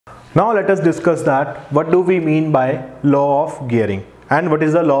Now let us discuss that what do we mean by law of gearing, and what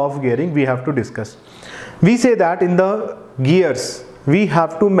is the law of gearing we have to discuss. We say that in the gears we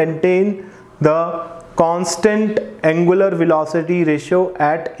have to maintain the constant angular velocity ratio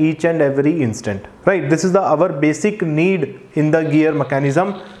at each and every instant, right? This is our basic need in the gear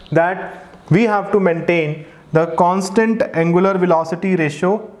mechanism, that we have to maintain the constant angular velocity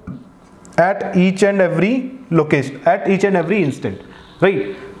ratio at each and every location, at each and every instant,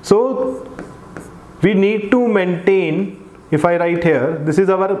 right? So we need to maintain, if I write here, this is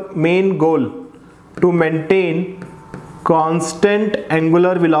our main goal, to maintain constant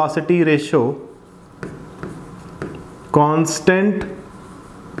angular velocity ratio, constant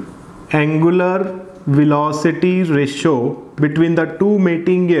angular velocity ratio between the two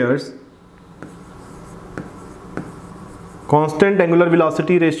mating gears, constant angular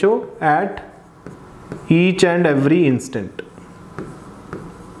velocity ratio at each and every instant.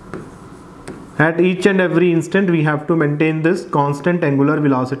 At each and every instant we have to maintain this constant angular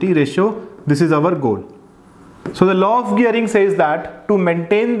velocity ratio. This is our goal. So the law of gearing says that to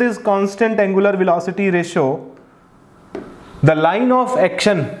maintain this constant angular velocity ratio, the line of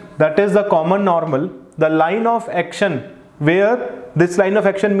action, that is the common normal, the line of action, where this line of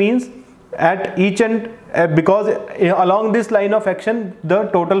action means at each and because along this line of action the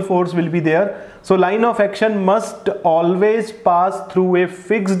total force will be there. So line of action must always pass through a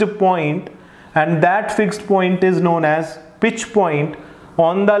fixed point, and that fixed point is known as pitch point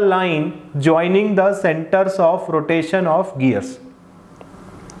on the line joining the centers of rotation of gears,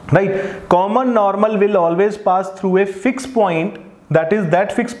 right? Common normal will always pass through a fixed point,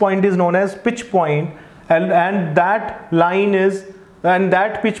 that fixed point is known as pitch point, and that line is, and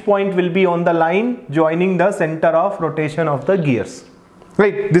that pitch point will be on the line joining the center of rotation of the gears,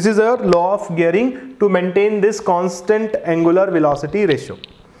 right? This is a law of gearing to maintain this constant angular velocity ratio.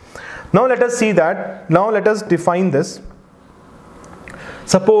 Now let us see that, now let us define this.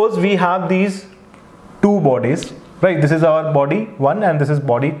 Suppose we have these two bodies, right? This is our body 1 and this is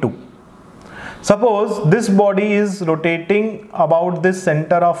body 2. Suppose this body is rotating about this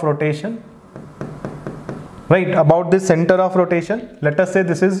center of rotation, right? About this center of rotation, let us say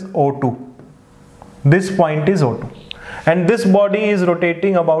this is O2. This point is O2. And this body is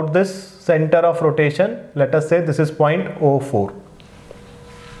rotating about this center of rotation, let us say this is point O4.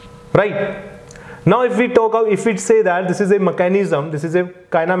 Right? Now if we say that this is a mechanism, this is a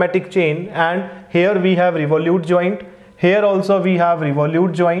kinematic chain, and here we have revolute joint, here also we have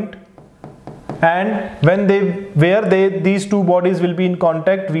revolute joint, and when these two bodies will be in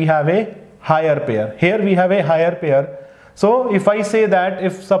contact, we have a higher pair. Here we have a higher pair. So if I say that,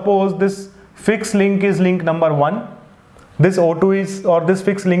 if suppose this fixed link is link number 1, this O2 is, or this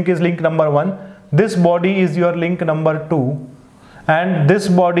fixed link is link number 1, this body is your link number 2, and this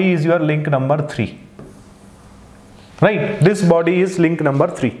body is your link number 3, right? This body is link number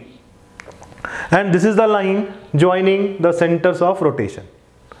 3, and this is the line joining the centers of rotation,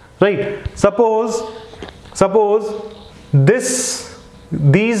 right? Suppose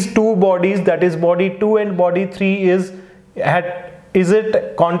these two bodies, that is body 2 and body 3, is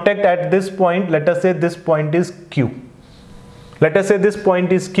it contact at this point? Let us say this point is Q. Let us say this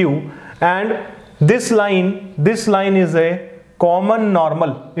point is Q, and this line is a common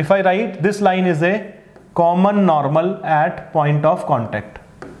normal. If I write, this line is a common normal at point of contact.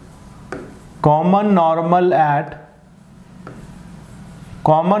 Common normal at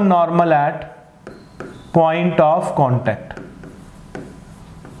point of contact.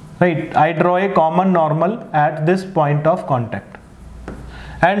 Right? I draw a common normal at this point of contact.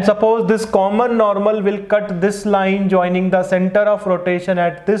 And suppose this common normal will cut this line joining the center of rotation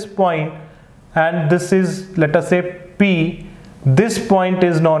at this point, and this is, let us say, P. This point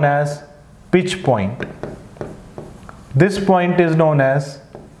is known as pitch point. This point is known as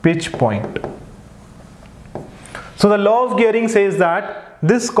pitch point. So the law of gearing says that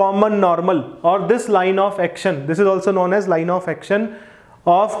this common normal, or this line of action, this is also known as line of action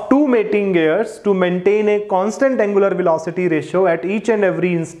of two mating gears to maintain a constant angular velocity ratio at each and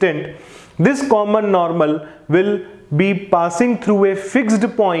every instant. This common normal will be passing through a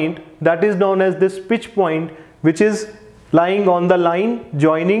fixed point, that is known as this pitch point, which is lying on the line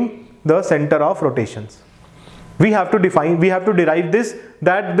joining the center of rotations. We have to derive this,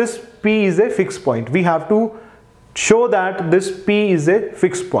 that this P is a fixed point. We have to show that this P is a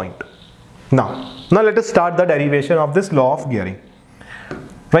fixed point. Now let us start the derivation of this law of gearing.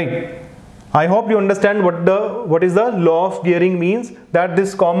 Right? I hope you understand what is the law of gearing means, that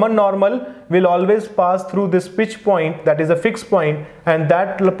this common normal will always pass through this pitch point, that is a fixed point, and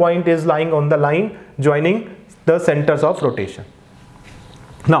that point is lying on the line joining the centers of rotation.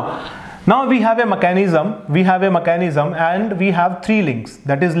 Now we have a mechanism, and we have three links,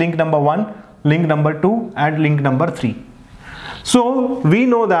 that is link number 1, link number 2 and link number 3. So we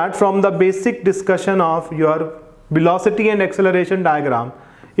know that from the basic discussion of your velocity and acceleration diagram,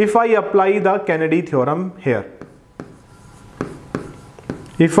 if I apply the Kennedy theorem here,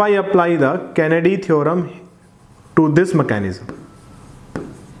 if I apply the Kennedy theorem to this mechanism,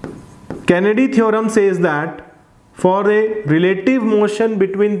 Kennedy theorem says that for a relative motion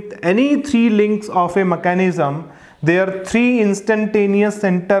between any three links of a mechanism, their three instantaneous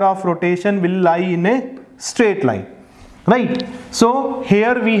center of rotation will lie in a straight line, right? So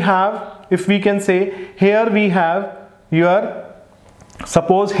here we have, if we can say, here we have your,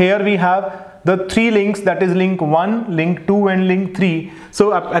 suppose here we have the three links, that is link 1, link 2 and link 3.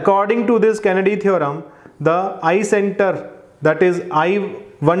 So according to this Kennedy theorem, the I center, that is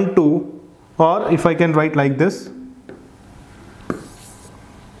I12, or if I can write like this.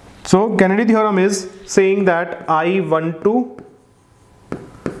 So Kennedy theorem is saying that I12,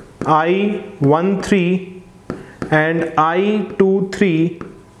 I13 and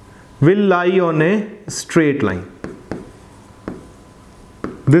I23 will lie on a straight line.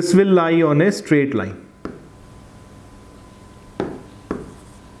 This will lie on a straight line.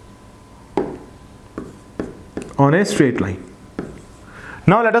 On a straight line.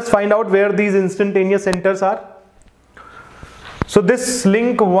 Now let us find out where these instantaneous centers are. So this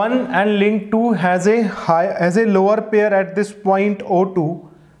link 1 and link 2 has a lower pair at this point O2.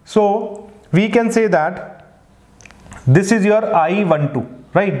 So we can say that this is your I12,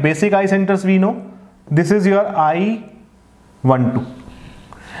 right? Basic I centers we know. This is your I12.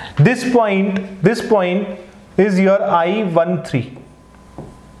 This point is your I13,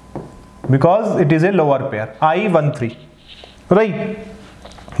 because it is a lower pair, I13, right?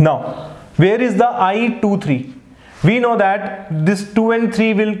 Now where is the I23? We know that this 2 and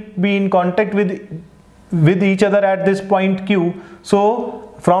 3 will be in contact with each other at this point Q.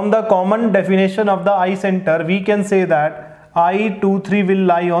 So from the common definition of the I center, we can say that I23 will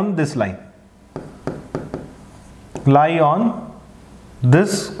lie on this line, lie on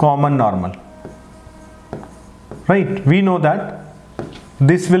this common normal, right? We know that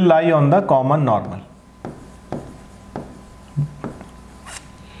this will lie on the common normal.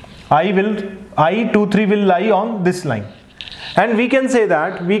 I23 will lie on this line, and we can say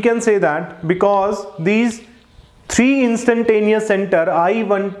that because these three instantaneous center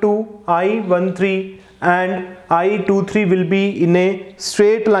I12, I13 and I23 will be in a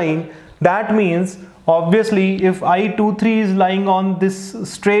straight line. That means obviously if I23 is lying on this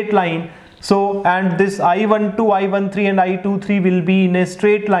straight line, so and this I12, I13 and I23 will be in a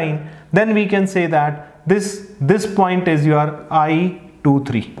straight line, then we can say that this point is your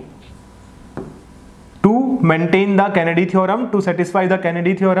I23. To maintain the Kennedy theorem, to satisfy the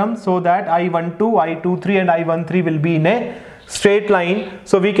Kennedy theorem, so that I12, I23 and I13 will be in a straight line,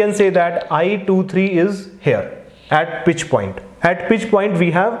 so we can say that I23 is here at pitch point. At pitch point we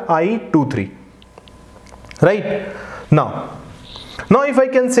have I23, right? Now if I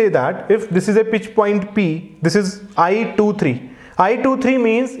can say that if this is a pitch point P, this is I23. I23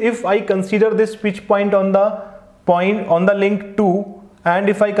 means if I consider this pitch point on the link 2, and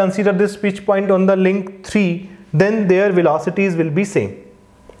if I consider this pitch point on the link 3, then their velocities will be same,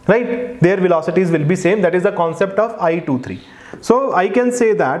 right? Their velocities will be same. That is the concept of I23. So I can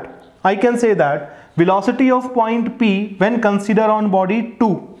say that velocity of point P when considered on body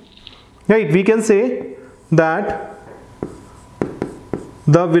 2, right? We can say that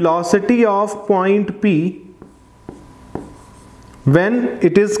the velocity of point P when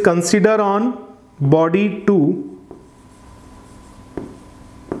it is considered on body 2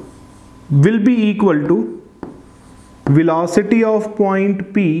 will be equal to velocity of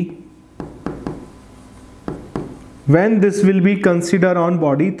point P when this will be considered on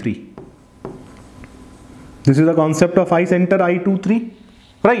body 3. This is the concept of I center I23,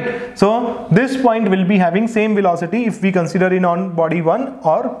 right? So this point will be having same velocity if we consider it on body 1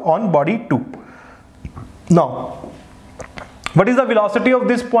 or on body 2. Now what is the velocity of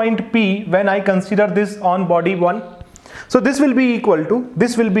this point P when I consider this on body 1? So this will be equal to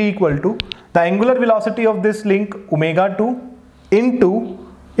the angular velocity of this link omega 2 into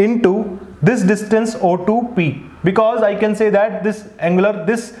this distance O2P, because I can say that this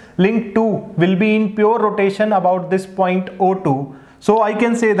link 2 will be in pure rotation about this point O2. So I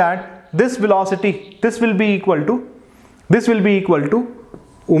can say that this velocity, this will be equal to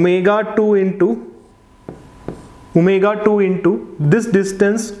omega 2 into this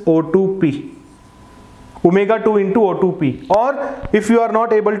distance O2P. Omega 2 into O2P. Or if you are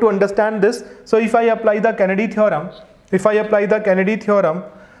not able to understand this, so if I apply the Kennedy theorem,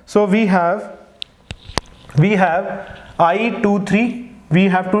 So we have I23, we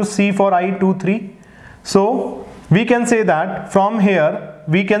have to see for I23. So we can say that from here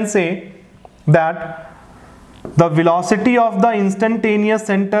we can say that the velocity of the instantaneous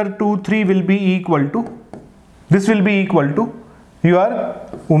center 23 will be equal to, this will be equal to your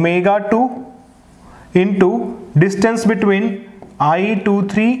omega 2 into distance between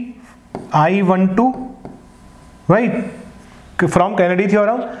I23 I12, right, from Kennedy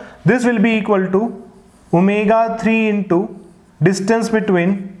theorem. This will be equal to omega 3 into distance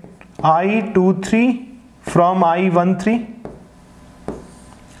between I23 from I13,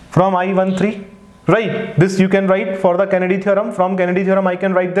 right. This you can write for the Kennedy theorem. From Kennedy theorem I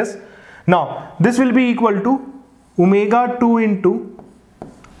can write this. Now this will be equal to omega 2 into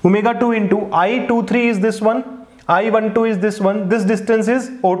I23 is this one, I12 is this one, this distance is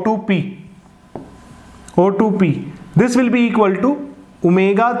O2p. This will be equal to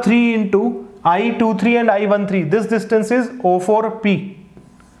omega 3 into I23 and I13, this distance is O4p,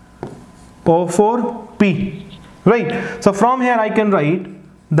 right. So from here I can write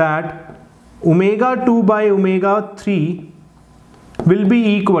that omega 2 by omega 3 will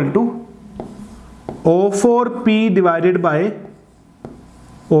be equal to O4p divided by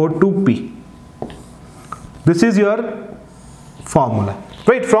O2p. This is your formula,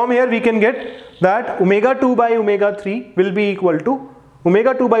 right. From here we can get that omega 2 by omega 3 will be equal to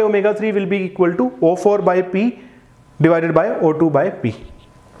O4 by p divided by O2 by p,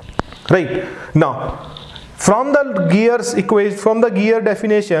 right. Now from the gears equation, from the gear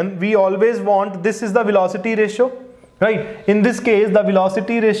definition, we always want, this is the velocity ratio, right. In this case the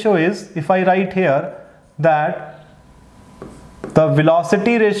velocity ratio is, if I write here that the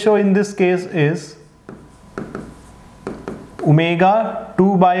velocity ratio in this case is omega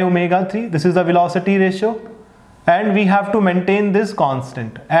 2 by omega 3, this is the velocity ratio, and we have to maintain this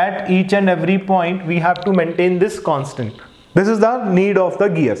constant at each and every point. We have to maintain this constant. This is the need of the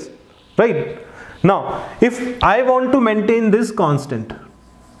gears, right. Now if I want to maintain this constant,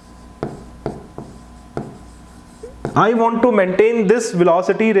 I want to maintain this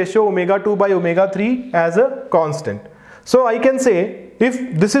velocity ratio omega 2 by omega 3 as a constant. So I can say,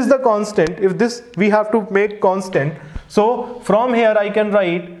 if this is the constant, if this we have to make constant, so from here I can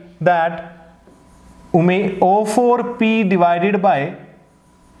write that O4p divided by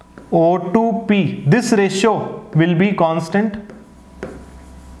O2p, this ratio will be constant.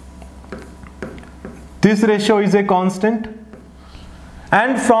 This ratio is a constant.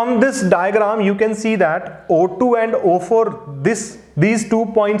 And from this diagram you can see that O2 and O4, these 2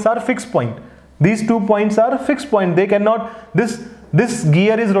 points are fixed point. These 2 points are fixed point. They cannot, this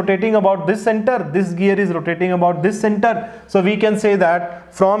gear is rotating about this center, this gear is rotating about this center. So we can say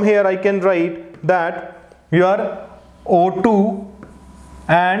that from here I can write that your O2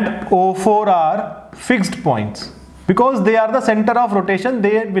 and O4 are fixed points because they are the center of rotation,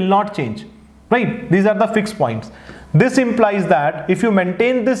 they will not change, right. These are the fixed points. This implies that if you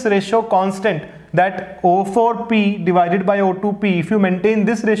maintain this ratio constant, that O4p divided by O2p, if you maintain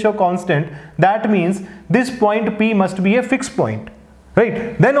this ratio constant, that means this point P must be a fixed point,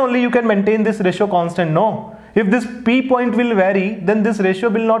 right. Then only you can maintain this ratio constant. No, if this P point will vary, then this ratio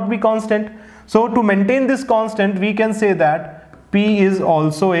will not be constant. So to maintain this constant, we can say that P is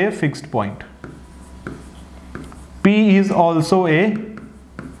also a fixed point. P is also a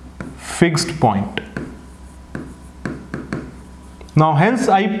fixed point. Now hence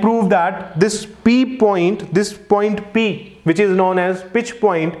I prove that this P point, this point P, which is known as pitch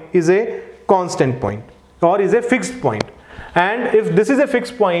point, is a constant point or is a fixed point. And if this is a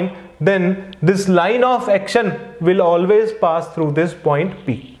fixed point, then this line of action will always pass through this point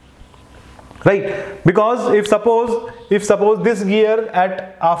P, right. Because if suppose this gear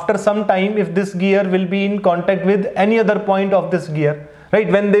after some time, if this gear will be in contact with any other point of this gear,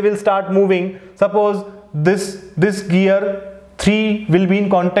 right, when they will start moving, suppose this gear 3 will be in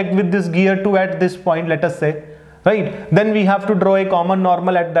contact with this gear 2 at this point, let us say, right, then we have to draw a common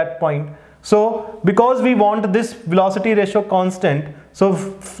normal at that point. So because we want this velocity ratio constant, so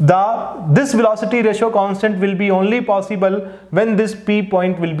this velocity ratio constant will be only possible when this P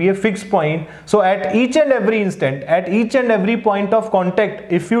point will be a fixed point. So at each and every instant, at each and every point of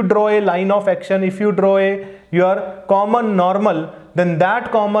contact, if you draw a line of action, if you draw your common normal, then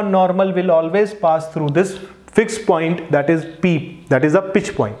that common normal will always pass through this fixed point, that is P, that is a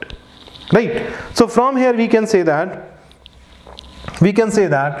pitch point, right. So from here we can say that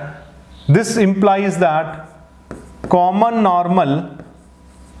this implies that common normal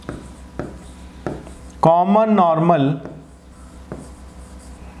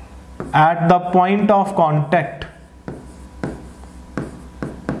at the point of contact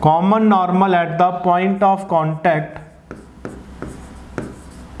common normal at the point of contact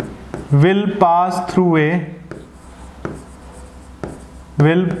will pass through a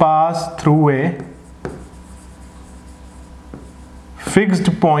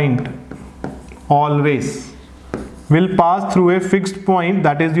fixed point, always will pass through a fixed point,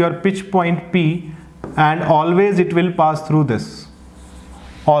 that is your pitch point P, and always it will pass through this,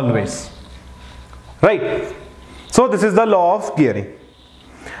 always, right? So this is the law of gearing.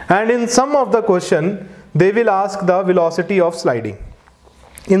 And in some of the question they will ask the velocity of sliding.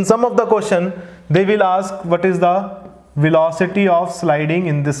 In some of the question they will ask what is the velocity of sliding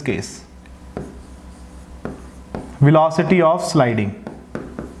in this case. Velocity of sliding.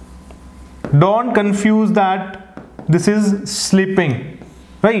 Don't confuse that this is slipping,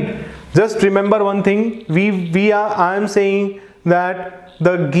 right? Just remember one thing, I am saying that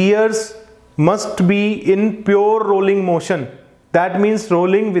the gears must be in pure rolling motion. That means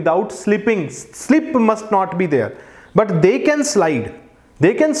rolling without slipping. Slip must not be there, but they can slide.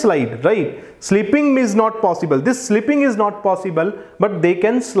 They can slide, right? Slipping is not possible. This slipping is not possible, but they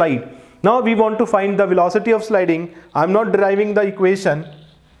can slide. Now we want to find the velocity of sliding. I am not deriving the equation.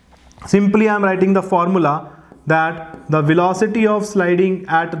 Simply I am writing the formula that the velocity of sliding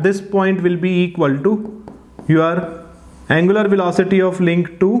at this point will be equal to your angular velocity of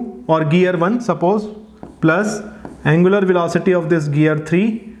link 2 or gear 1 suppose, plus angular velocity of this gear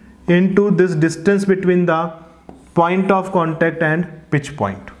 3 into this distance between the point of contact and pitch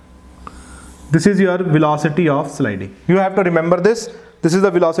point. This is your velocity of sliding. You have to remember this. This is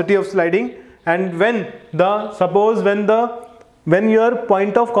the velocity of sliding, and when your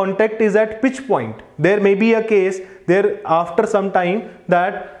point of contact is at pitch point, there may be a case there after some time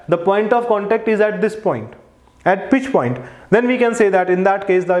that the point of contact is at this point, at pitch point, then we can say that in that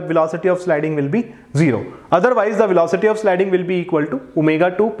case the velocity of sliding will be 0. Otherwise the velocity of sliding will be equal to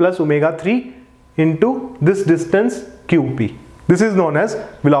omega 2 plus omega 3 into this distance qp. This is known as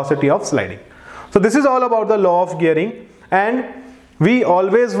velocity of sliding. So this is all about the law of gearing, and we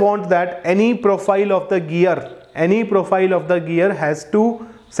always want that any profile of the gear has to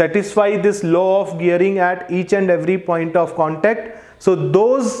satisfy this law of gearing at each and every point of contact. So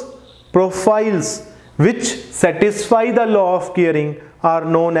those profiles which satisfy the law of gearing are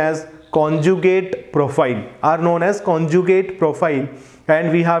known as conjugate profile,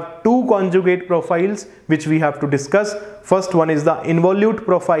 and we have two conjugate profiles which we have to discuss. First one is the involute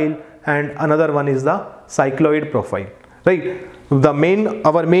profile and another one is the cycloid profile, right?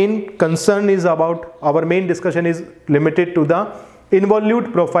 Our main discussion is limited to the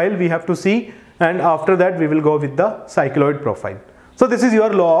involute profile we have to see, and after that we will go with the cycloid profile. So this is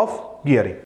your law of gearing.